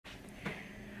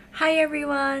Hi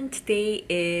everyone! Today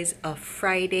is a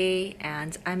Friday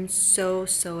and I'm so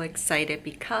excited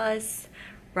because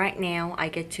right now I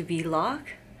get to vlog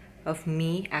of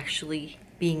me actually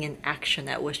being in action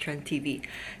at Western TV.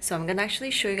 So I'm gonna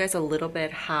actually show you guys a little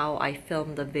bit how I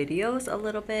film the videos a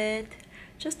little bit.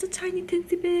 Just a tiny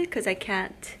teensy bit because I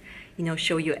can't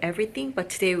show you everything, but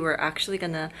today we're actually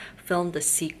gonna film the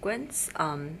sequence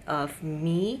of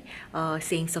me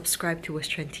saying subscribe to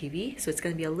Western TV. So it's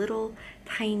gonna be a little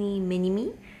tiny mini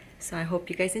me. So I hope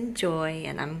you guys enjoy,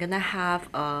 and I'm gonna have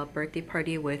a birthday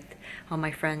party with my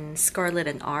friends Scarlett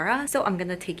and Ara. So I'm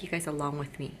gonna take you guys along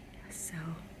with me. So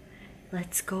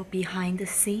let's go behind the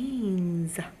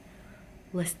scenes.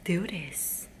 Let's do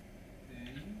this.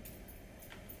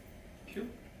 큐?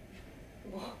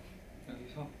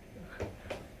 여기서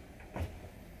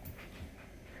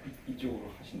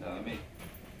이쪽으로 하신 다음에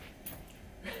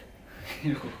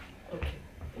이러고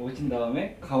오신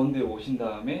다음에 가운데 오신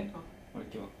다음에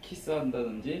이렇게 막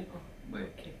키스한다든지 뭐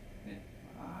이렇게 네.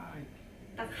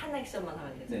 딱 한 액션만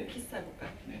하면 되죠? 네.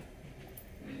 키스해볼까요? 네.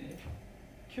 네.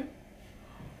 큐?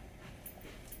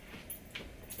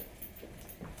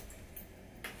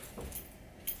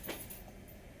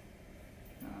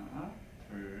 하나,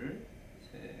 둘,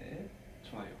 셋,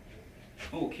 좋아요.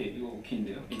 오케이, 이거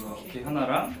오케이인데요? 이거 오케이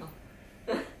하나랑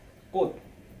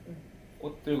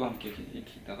꽃들과 함께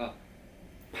이렇게 있다가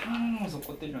팡 하면서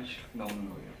꽃들이랑 샥 나오는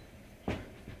거예요.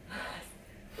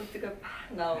 포즈가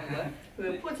팍 나오는 거야?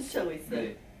 왜 포즈 취하고 있어요?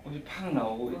 네, 꽃이 팍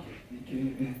나오고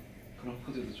이렇게 그런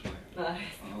포즈도 좋아요.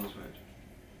 좋아요.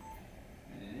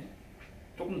 네,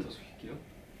 조금 더 숙일게요.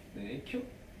 네, 큐.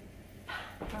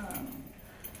 팡.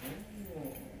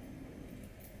 오.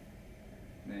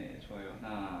 네, 좋아요.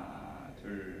 하나,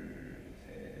 둘,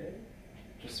 셋.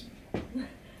 좋습니다.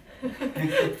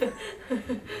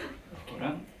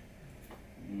 그거랑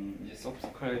이제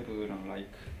서브스크라이브랑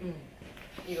라이크.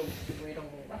 이거 뭐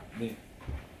이런 건가? 네.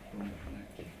 그런 거 하나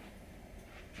할게요.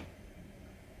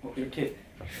 이렇게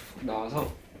슉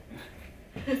나와서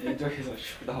이쪽에서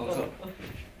슉 나와서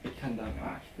이렇게 한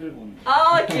다음에 끌고 오는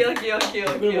거예요.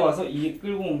 귀여워. 끌고 와서 이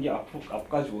끌고 온 게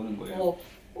앞까지 오는 거예요.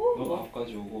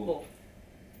 앞까지 오고.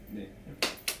 네.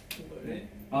 네.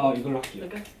 이걸로 할게요.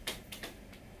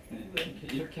 네.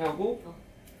 이렇게 하고.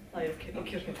 이렇게.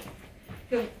 오케이.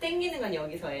 그럼 땡기는 건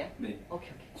여기서예요? 네.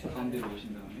 오케이. 가운데로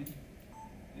오신 다음에.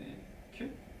 네. 큐.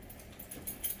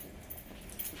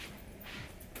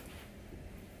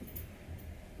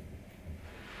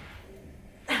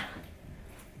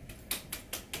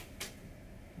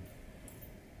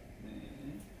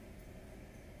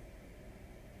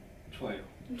 좋아요.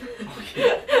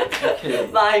 오케이.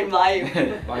 마임.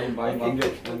 마임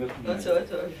완벽합니다.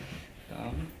 좋아요.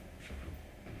 다음.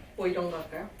 뭐 이런 거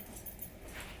할까요?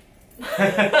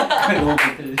 너무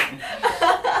비틀리네.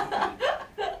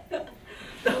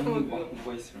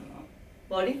 뭐가 있으려나?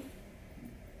 머리?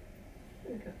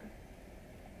 이렇게 할까요?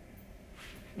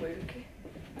 뭐 이렇게?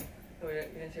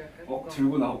 이런 식으로 할까요?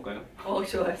 들고 나올까요?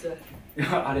 좋아요.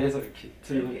 이거 아래에서 이렇게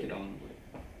들고 이렇게 나오는 거예요.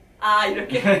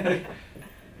 이렇게?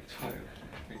 좋아요.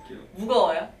 할게요.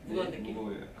 무거워요? 무거운 느낌?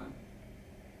 무거워요, 약간.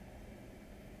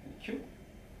 큐.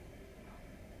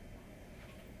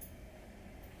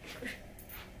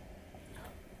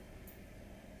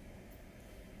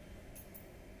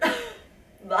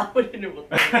 마무리를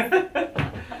못해.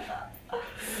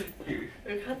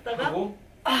 이렇게 했다가 하고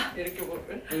이렇게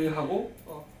먹을. 하고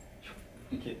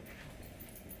이렇게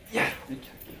이렇게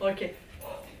할게요. 이렇게.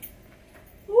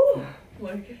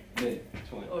 뭐 이렇게? 네,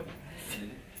 좋아요.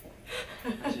 네.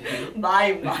 다시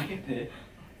마임. 네.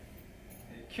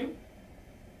 큐.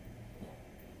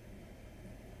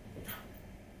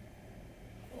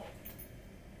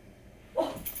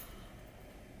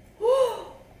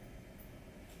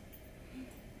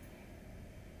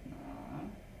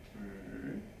 하나,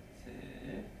 둘, 셋,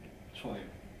 좋아요.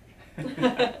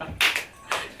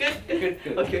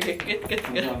 끝. 오케이. 끝.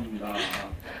 감사합니다.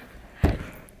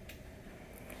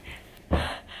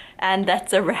 And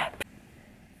that's a wrap.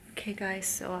 Okay guys,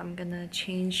 so I'm gonna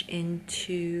change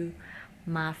into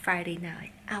my Friday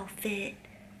night outfit.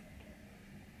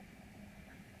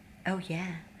 Oh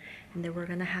yeah, and then we're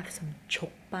gonna have some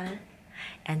jokbal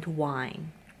and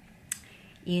wine.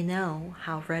 You know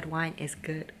how red wine is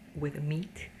good with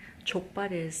meat?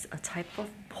 Jokbal is a type of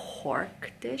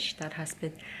pork dish that has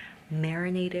been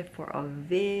marinated for a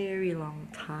very long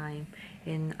time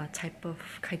in a type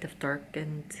of kind of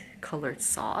darkened colored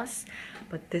sauce.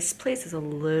 But this place is a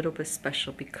little bit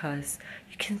special because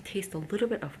you can taste a little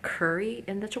bit of curry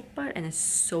in the jokbal and it's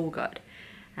so good.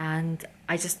 And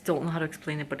I just don't know how to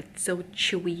explain it, but it's so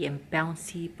chewy and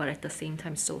bouncy, but at the same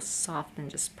time so soft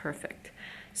and just perfect.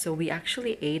 So we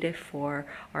actually ate it for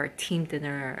our team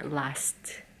dinner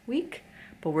last week,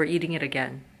 but we're eating it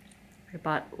again. I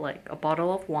bought like a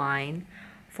bottle of wine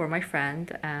for my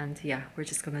friend, and yeah, we're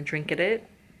just gonna drink it.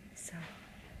 So,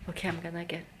 okay, I'm gonna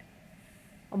get,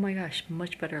 oh my gosh,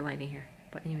 much better lighting here.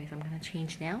 But anyways, I'm gonna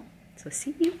change now. So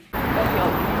see you.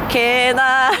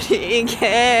 개나리,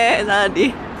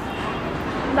 개나리.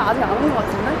 근데 아직 안 온 것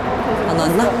같은데? 안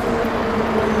왔나?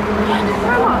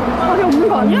 설마 자리 없는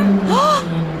거 아니야?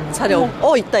 자리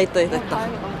있다.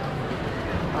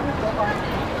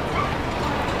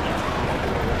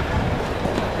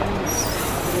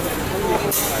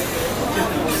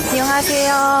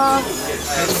 안녕하세요.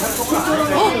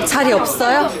 자리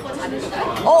없어요?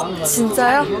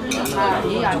 진짜요?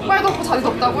 족발 덮고 자리도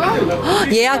없다고요?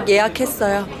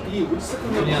 예약했어요.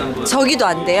 저기도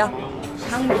안 돼요?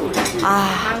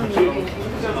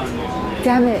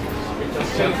 미안해.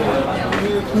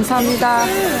 감사합니다.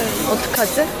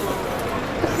 어떡하지?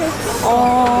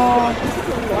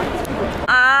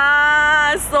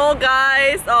 So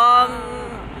guys,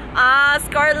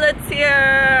 Scarlett's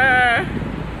here.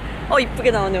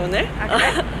 이쁘게 나오네 오늘.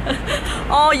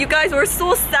 You guys were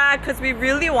so sad because we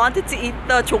really wanted to eat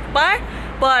the 족발,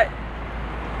 but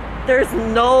there's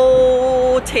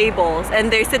no tables,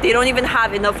 and they said they don't even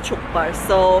have enough 족발.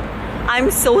 So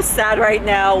I'm so sad right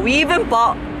now. We even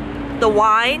bought the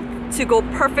wine to go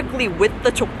perfectly with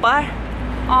the 족발.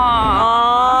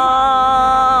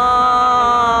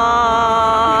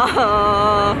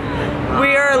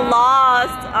 We're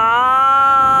lost.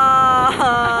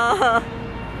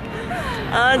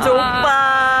 족발.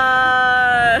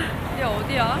 이게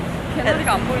어디야?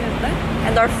 개나리가 안 보이는데?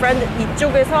 And our friend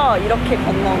이쪽에서 이렇게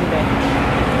건너온대.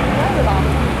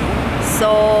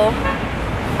 So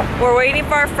we're waiting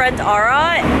for our friend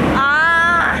Ara.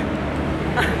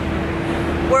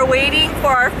 We're waiting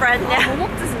for our friend now. 뭐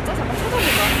먹지 진짜? 잠깐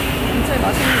찾아보자. 근처에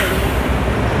맛있는 거 있나?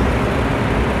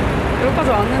 여기까지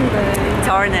왔는데.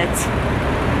 Darn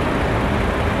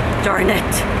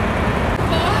it.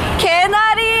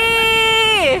 개나리!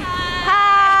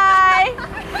 Hi!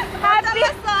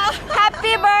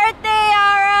 Happy birthday,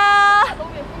 Ara!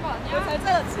 너무 예쁜 거 아니야? 잘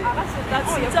찾았지? 나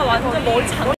진짜 완전 머리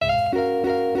장.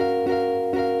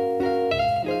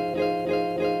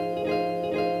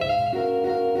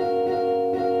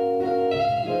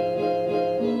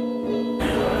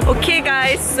 Okay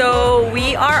guys, so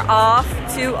we are off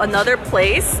to another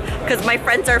place because my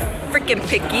friends are freaking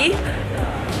picky.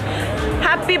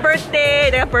 Happy birthday!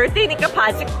 내가 birthday니까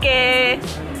봐줄게.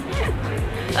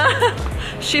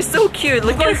 She's so cute.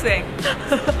 Look at her.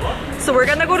 So we're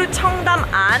gonna go to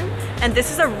Cheongdam-An, and this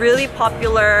is a really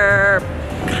popular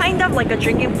kind of like a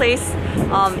drinking place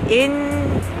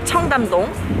in Cheongdam-dong.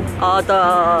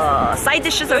 The side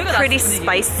dishes are pretty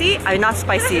spicy. Not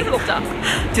spicy.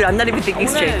 Dude, I'm not even thinking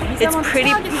straight. It's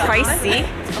pretty pricey,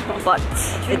 but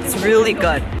it's really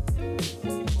good.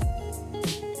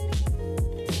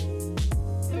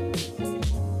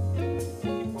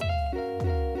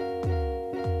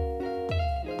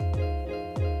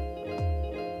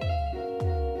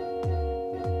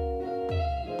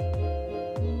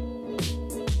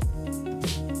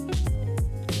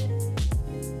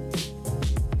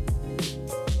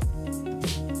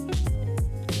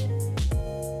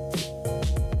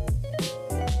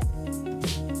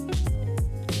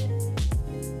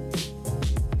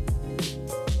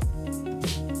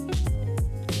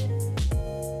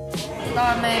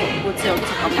 그다음에 뭐지 여기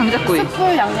잠깐만. 장작구이.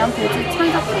 숯불 양념 돼지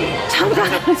창작구이.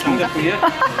 장작구이야?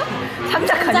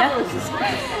 창작하냐?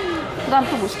 그다음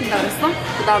또 뭐 시킨다 그랬어?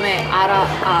 그다음에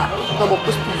너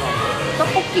먹고 싶은 거.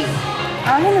 떡볶이.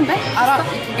 했는데? 이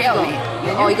두 개야 우리.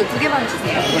 이거 두 개만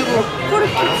주세요. 그리고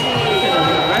코르키치.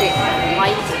 네.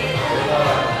 와이즈.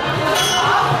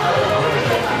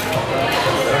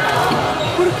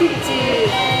 코르키치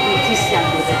디시 안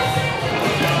되죠?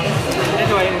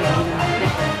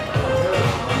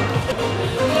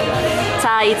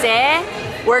 자, 이제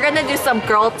we're gonna do some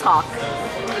girl talk.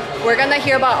 We're gonna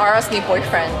hear about Ara's new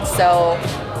boyfriend. So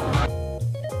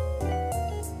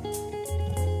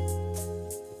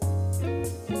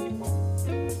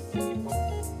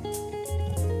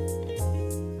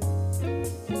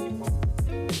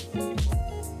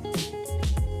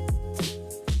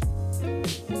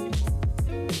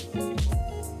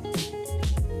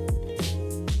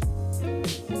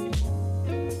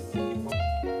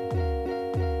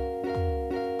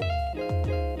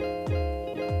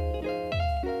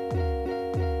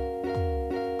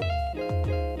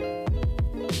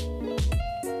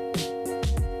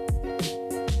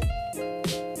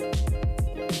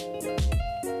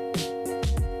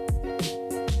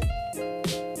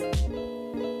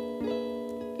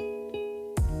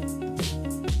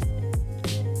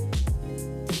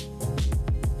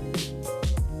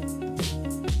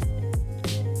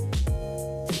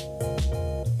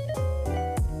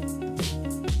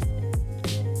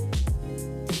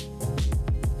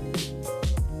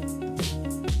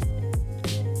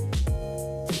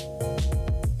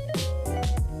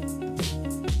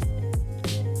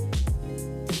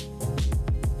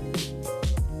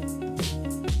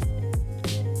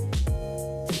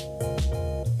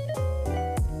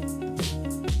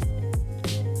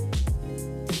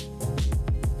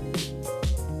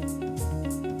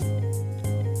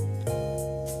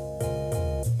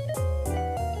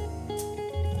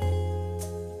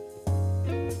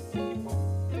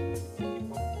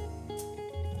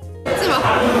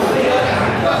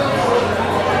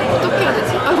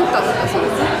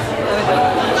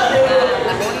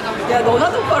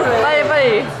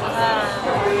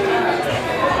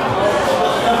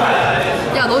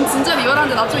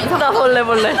나 좀 이상하다. 나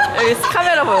볼래. 여기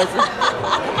카메라 보여줘.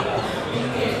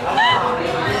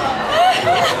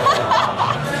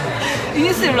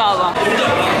 유니스 일로 와봐.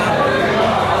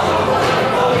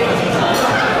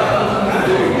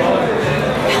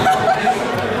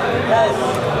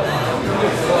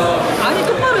 아니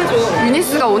똑바로 해줘.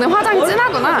 유니스가 오늘 화장이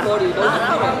진하구나. 머리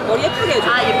예쁘게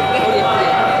해줘. 아 예쁘게. 머리 예쁘게.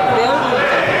 내 얼굴.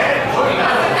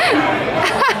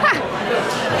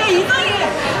 야 이상해.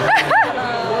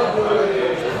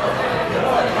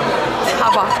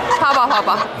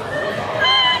 봐봐.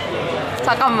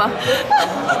 잠깐만.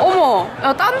 어머,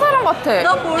 야, 딴 사람 같아.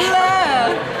 나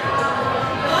볼래.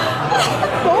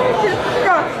 너무 귀엽다.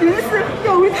 야 유니스.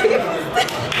 야 우리 되게 비슷해.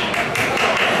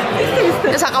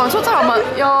 야, 잠깐만, 초점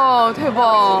한번. 야,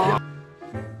 대박.